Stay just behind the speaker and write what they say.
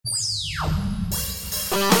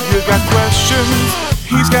We've got questions,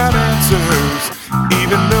 he's got answers.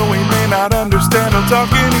 Even though we may not understand, he'll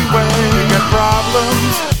talk anyway. We got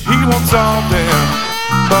problems, he won't solve them,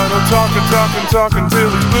 but he'll talk and talk and talk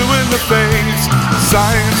until he's blue in the face.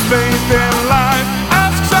 Science, faith, and life.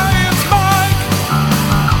 Ask Science Mike.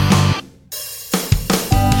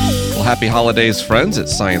 Well, happy holidays, friends.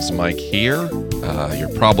 It's Science Mike here.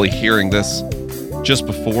 You're probably hearing this just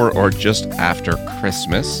before or just after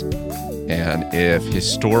Christmas. And if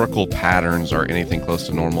historical patterns are anything close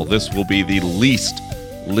to normal, this will be the least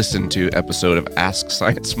listened to episode of Ask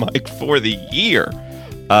Science Mike for the year.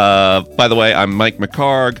 By the way, I'm Mike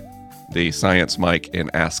McHargue, the Science Mike in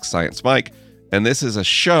Ask Science Mike, and this is a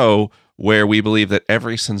show where we believe that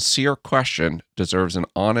every sincere question deserves an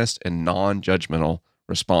honest and non-judgmental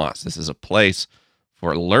response. This is a place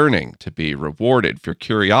for learning to be rewarded, for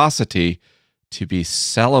curiosity to be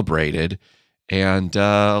celebrated. And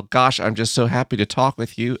gosh, I'm just so happy to talk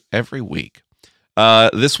with you every week.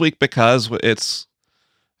 This week, because it's,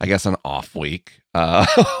 I guess, an off week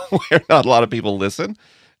where not a lot of people listen,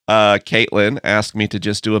 Caitlin asked me to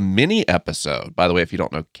just do a mini episode. By the way, if you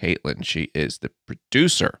don't know Caitlin, she is the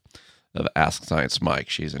producer of Ask Science Mike.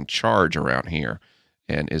 She's in charge around here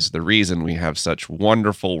and is the reason we have such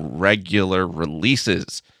wonderful regular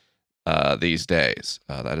releases these days.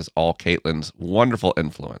 That is all Caitlin's wonderful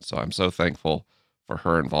influence. So I'm so thankful for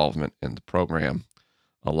her involvement in the program,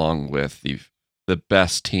 along with the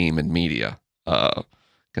best team in media,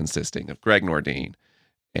 consisting of Greg Nordine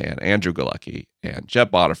and Andrew Galecki and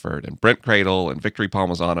Jeb Bodiford and Brent Cradle and Victory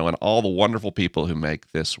Palmisano and all the wonderful people who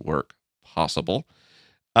make this work possible.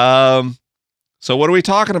 So what are we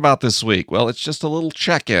talking about this week? Well, it's just a little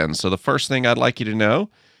check-in. So the first thing I'd like you to know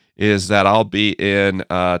is that I'll be in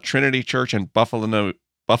Trinity Church in Buffalo,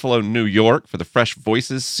 New York for the Fresh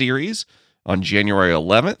Voices series on January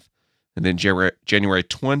 11th. And then January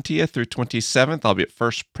 20th through 27th, I'll be at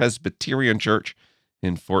First Presbyterian Church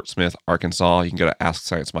in Fort Smith, Arkansas. You can go to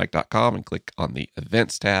AskScienceMike.com and click on the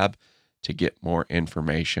Events tab to get more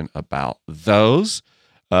information about those.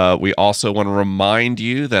 We also want to remind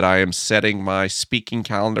you that I am setting my speaking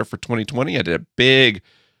calendar for 2020. I did a big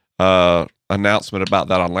announcement about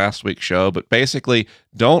that on last week's show, but basically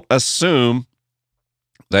don't assume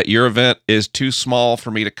that your event is too small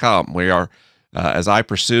for me to come. We are, as I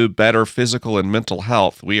pursue better physical and mental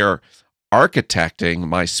health, we are architecting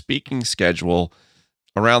my speaking schedule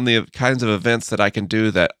around the kinds of events that I can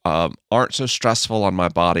do that aren't so stressful on my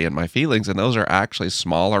body and my feelings, and those are actually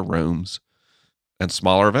smaller rooms and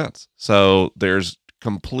smaller events. So there's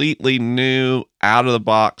completely new,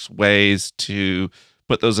 out-of-the-box ways to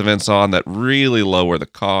put those events on that really lower the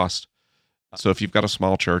cost. So if you've got a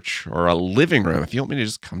small church or a living room, if you want me to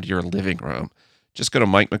just come to your living room, just go to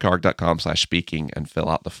mikemchargue.com/speaking and fill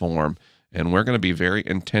out the form. And we're going to be very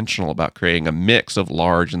intentional about creating a mix of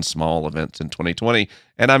large and small events in 2020.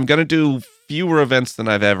 And I'm going to do fewer events than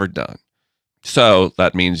I've ever done. So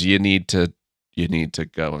that means you need to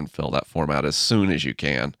go and fill that form out as soon as you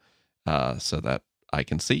can so that I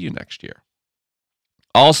can see you next year.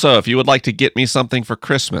 Also, if you would like to get me something for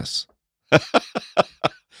Christmas,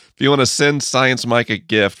 if you want to send Science Mike a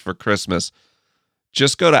gift for Christmas,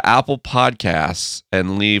 just go to Apple Podcasts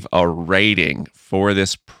and leave a rating for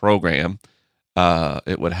this program.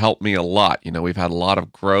 It would help me a lot. You know, we've had a lot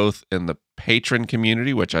of growth in the patron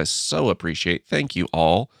community, which I so appreciate. Thank you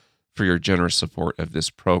all for your generous support of this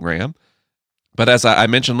program. But as I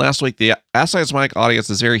mentioned last week, the Ask Science Mike audience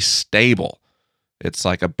is very stable. It's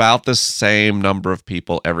like about the same number of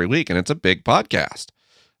people every week, and it's a big podcast.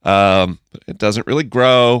 It doesn't really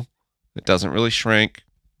grow. It doesn't really shrink.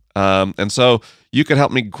 And so you can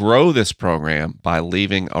help me grow this program by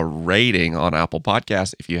leaving a rating on Apple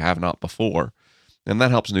Podcasts if you have not before. And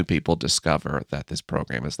that helps new people discover that this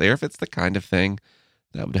program is there if it's the kind of thing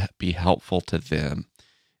that would be helpful to them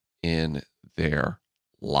in their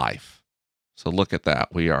life. So look at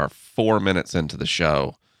that. We are 4 minutes into the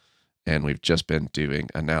show, and we've just been doing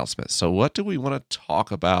announcements. So what do we want to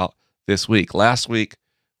talk about this week? Last week,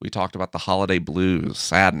 we talked about the holiday blues,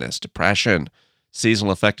 sadness, depression,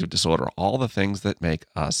 seasonal affective disorder, all the things that make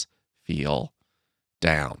us feel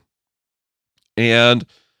down. And,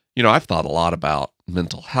 you know, I've thought a lot about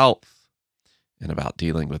mental health and about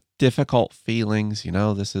dealing with difficult feelings. You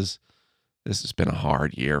know, this has been a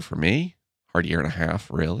hard year for me, hard year and a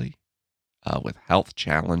half, really, with health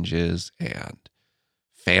challenges and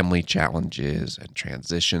family challenges and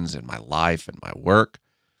transitions in my life and my work.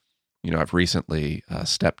 You know, I've recently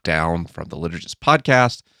stepped down from the Liturgist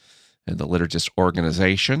podcast and the Liturgist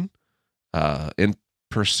organization in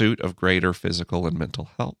pursuit of greater physical and mental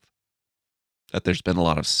health. That there's been a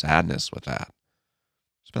lot of sadness with that.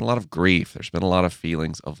 There's been a lot of grief. There's been a lot of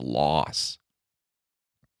feelings of loss.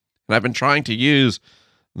 And I've been trying to use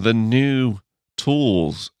the new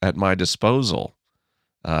tools at my disposal,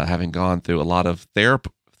 having gone through a lot of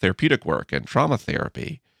therapeutic work and trauma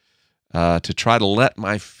therapy, to try to let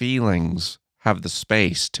my feelings have the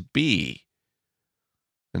space to be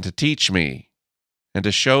and to teach me and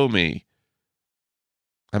to show me.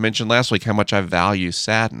 I mentioned last week how much I value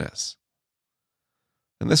sadness.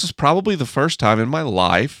 And this is probably the first time in my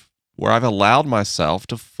life where I've allowed myself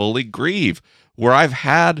to fully grieve, where I've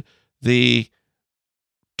had the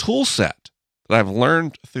tool set that I've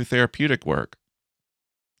learned through therapeutic work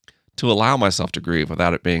to allow myself to grieve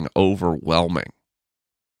without it being overwhelming,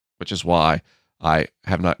 which is why I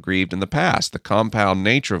have not grieved in the past. The compound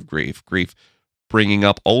nature of grief bringing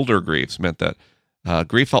up older griefs, meant that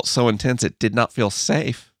grief felt so intense it did not feel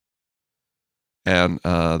safe. And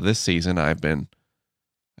this season I've been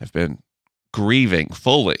grieving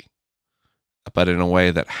fully, but in a way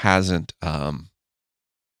that hasn't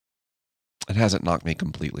knocked me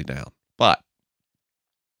completely down. But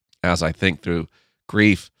as I think through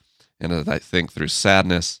grief, and as I think through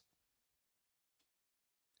sadness,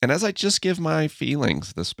 and as I just give my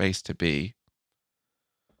feelings the space to be,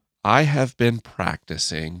 I have been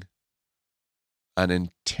practicing an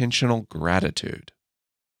intentional gratitude.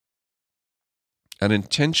 An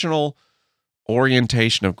intentional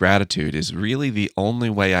orientation of gratitude is really the only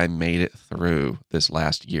way I made it through this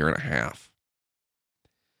last year and a half.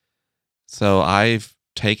 So I've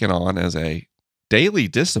taken on as a daily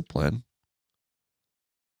discipline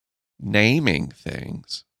naming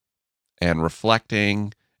things and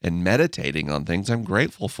reflecting and meditating on things I'm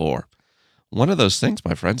grateful for. One of those things,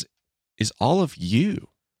 my friends, is all of you.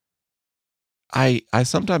 I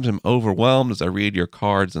sometimes am overwhelmed as I read your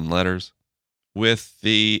cards and letters with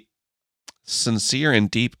the sincere and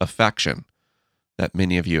deep affection that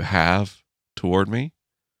many of you have toward me.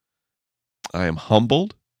 I am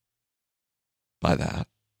humbled by that.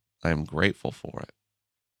 I am grateful for it.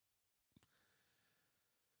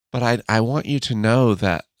 But I want you to know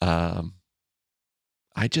that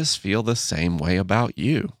I just feel the same way about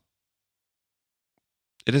you.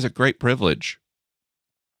 It is a great privilege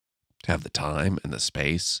to have the time and the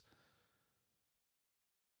space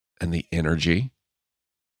and the energy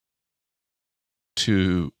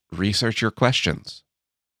to research your questions,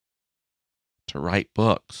 to write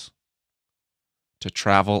books, to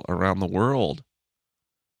travel around the world,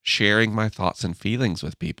 sharing my thoughts and feelings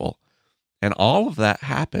with people. And all of that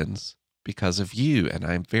happens because of you, and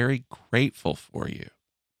I'm very grateful for you.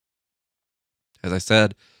 As I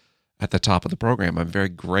said at the top of the program, I'm very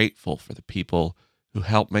grateful for the people who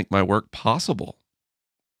help make my work possible.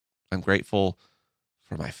 I'm grateful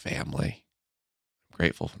for my family. I'm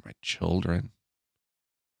grateful for my children.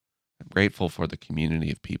 I'm grateful for the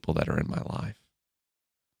community of people that are in my life.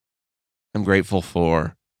 I'm grateful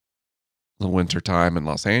for the winter time in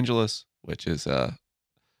Los Angeles, which is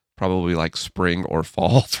probably like spring or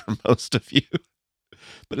fall for most of you.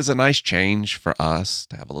 But it's a nice change for us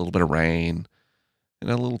to have a little bit of rain and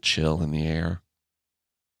a little chill in the air.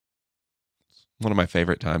 It's one of my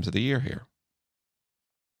favorite times of the year here.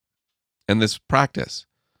 And this practice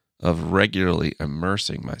of regularly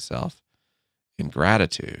immersing myself in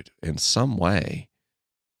gratitude in some way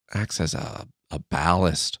acts as a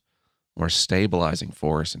ballast or stabilizing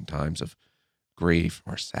force in times of grief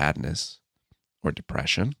or sadness or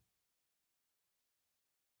depression.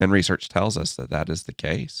 And research tells us that that is the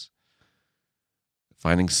case.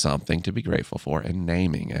 Finding something to be grateful for and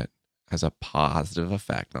naming it has a positive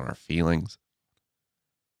effect on our feelings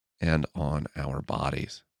and on our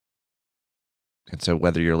bodies. And so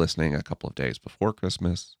whether you're listening a couple of days before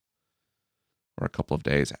Christmas or a couple of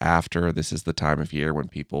days after, this is the time of year when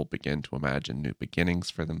people begin to imagine new beginnings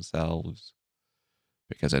for themselves,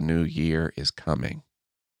 because a new year is coming.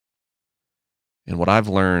 And what I've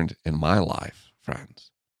learned in my life, friends,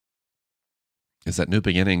 is that new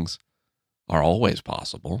beginnings are always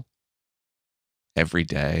possible. Every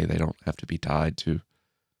day, they don't have to be tied to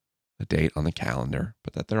a date on the calendar,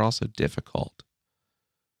 but that they're also difficult.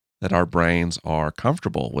 That our brains are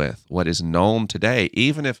comfortable with what is known today,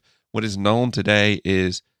 even if what is known today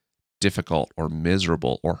is difficult or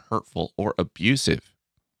miserable or hurtful or abusive.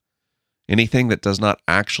 Anything that does not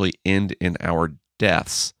actually end in our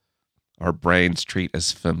deaths, our brains treat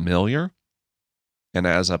as familiar and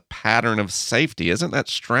as a pattern of safety. Isn't that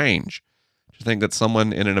strange to think that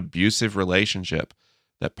someone in an abusive relationship,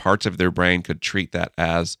 that parts of their brain could treat that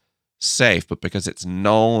as safe, but because it's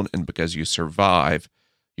known and because you survive,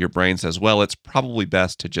 your brain says, well, it's probably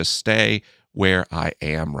best to just stay where I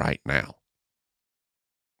am right now.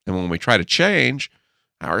 And when we try to change,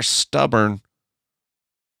 our stubborn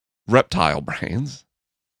reptile brains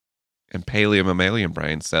and paleomammalian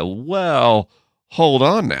brains say, well, hold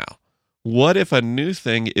on now. What if a new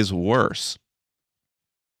thing is worse?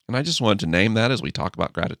 And I just wanted to name that as we talk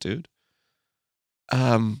about gratitude.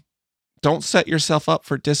 Don't set yourself up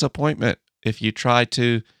for disappointment if you try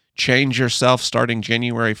to change yourself starting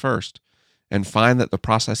January 1st and find that the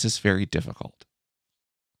process is very difficult.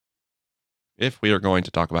 If we are going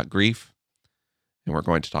to talk about grief and we're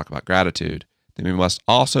going to talk about gratitude, then we must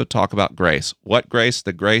also talk about grace. What grace?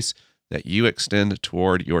 The grace that you extend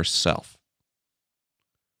toward yourself.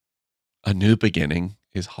 A new beginning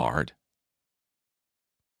is hard,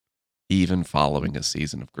 even following a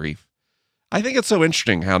season of grief. I think it's so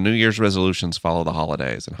interesting how New Year's resolutions follow the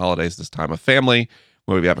holidays, and holidays this time of family,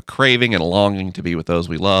 where we have a craving and a longing to be with those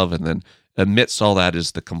we love, and then amidst all that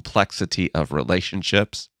is the complexity of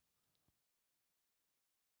relationships,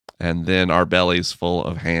 and then our bellies full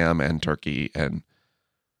of ham and turkey and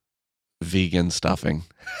vegan stuffing.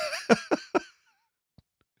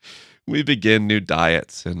 We begin new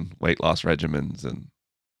diets and weight loss regimens and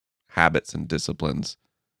habits and disciplines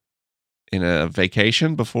in a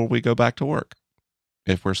vacation before we go back to work,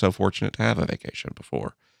 if we're so fortunate to have a vacation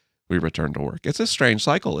before we return to work. It's a strange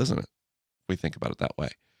cycle, isn't it? If we think about it that way.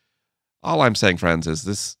 All I'm saying, friends, is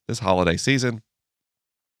this holiday season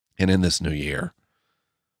and in this new year,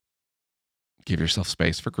 give yourself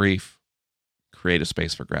space for grief, create a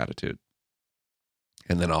space for gratitude,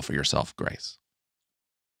 and then offer yourself grace.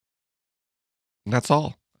 And that's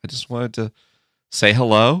all. I just wanted to say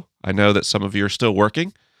hello. I know that some of you are still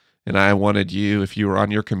working, and I wanted you, if you were on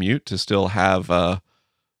your commute, to still have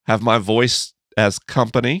my voice as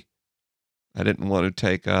company. I didn't want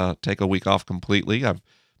to take a week off completely. I've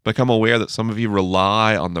become aware that some of you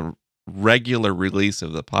rely on the regular release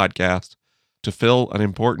of the podcast to fill an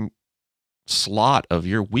important slot of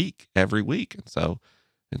your week every week. And so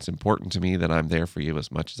it's important to me that I'm there for you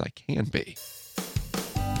as much as I can be.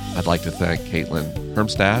 I'd like to thank Caitlin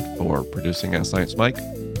Hermstad for producing Ask Science Mike,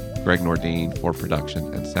 Greg Nordine for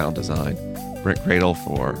production and sound design, Brent Cradle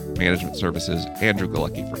for management services, Andrew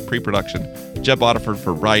Galecki for pre-production, Jeb Otterford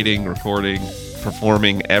for writing, recording,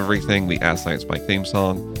 performing everything, the Ask Science Mike theme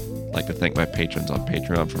song. I'd like to thank my patrons on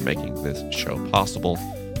Patreon for making this show possible.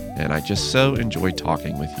 And I just so enjoy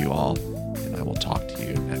talking with you all, and I will talk to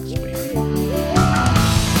you next week.